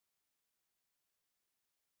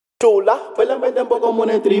Chula, bailame el dembow como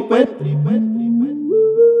un stripper.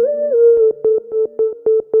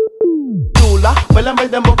 Chula, bailame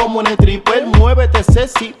el dembow como un stripper. Muévete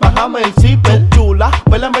sexy, bájame el zipper. Chula,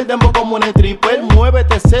 bailame el dembow como un stripper.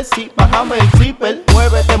 Muévete sexy, bájame el zipper.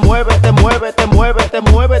 Muévete, muévete, muévete, muévete,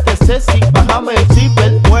 muévete sexy, bájame el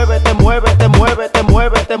zipper. Muévete, muévete, muévete,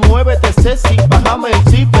 muévete, muévete sexy, bájame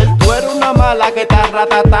el zipper. Tú eres una mala que está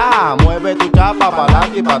ratatá. Mueve tu chapa para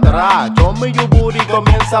adelante y para atrás. Show me your booty,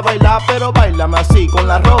 comienza a bailar, pero bailame así con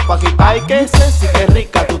la ropa quitada. Ay, qué sexy, qué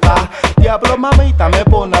rica tú estás. Diablo, mamita, me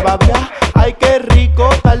pone a babear. Ay, qué rico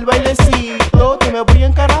está el bailecito. Te me voy a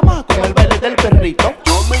encaramar con el baile del perrito.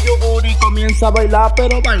 Show me your booty, comienza a bailar,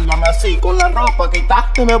 pero bailame así con la ropa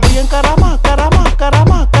quitada. Te me voy a encaramar, caramá,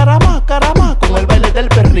 caramá, caramá, caramá, con el baile del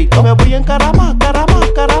perrito. Me voy a encaramar, caramá,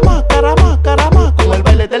 caramá, caramá, caramá, con el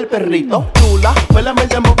baile del perrito. Chula, bailame el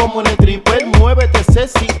dembow como un stripper. Muévete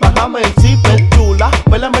sexy, bájame el zipper. Chula,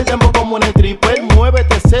 bailame el dembow como un stripper.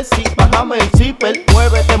 Muévete sexy, bájame el zipper.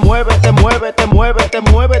 Muévete, muévete, muévete, muévete,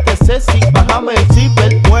 muévete sexy, bájame el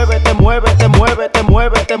zipper. Muévete, muévete, muévete,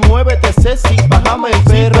 muévete, muévete sexy, bájame el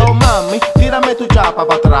zipper. Pero mami, tírame tu chapa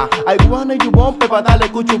para atrás. I wanna you bump pa' darle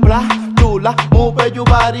cuchupla. Chula, move your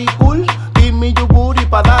body cool. Give me your booty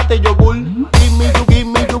pa' darte yogur. Give me you, give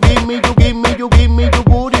me you, give me you, give me you, give me your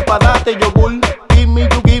booty pa' darte yogur. Give me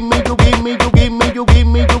you, give me you, give me you, give me you, give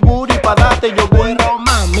me your booty pa' darte yogur. Pero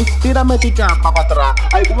mami, tírame tu chapa pa' atrás.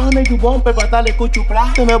 I wanna you bump pa' darle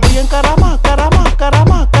cuchupla. Te me voy a encaramar, caramá,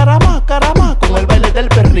 caramá, caramá, caramá, con el baile del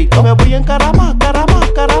perrito. Me voy a encaramar, caramá,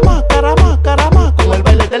 caramá, caramá, caramá, con el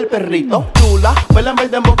baile del perrito. Chula, bailame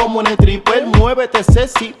el dembow como un stripper. Muévete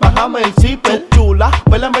sexy, bájame el zipper. Chula,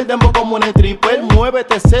 bailame el dembow como un stripper.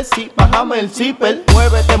 Muévete sexy, bájame el zipper.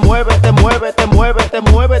 Muévete, muévete, muévete, muévete,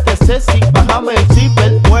 muévete sexy, bájame el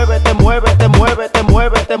zipper. Muévete, muévete, muévete,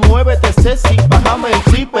 muévete, muévete sexy, bájame el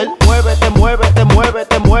zipper. Muévete, muévete,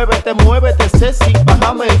 muévete, muévete, muévete sexy,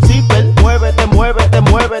 bájame el zipper. Muévete, muévete,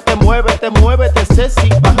 muévete, muévete, muévete sexy,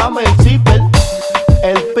 bájame el zipper.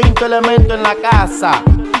 El Pinto Elemento en la casa.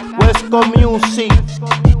 Westco Music.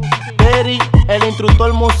 Terry, el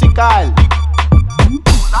instructor musical.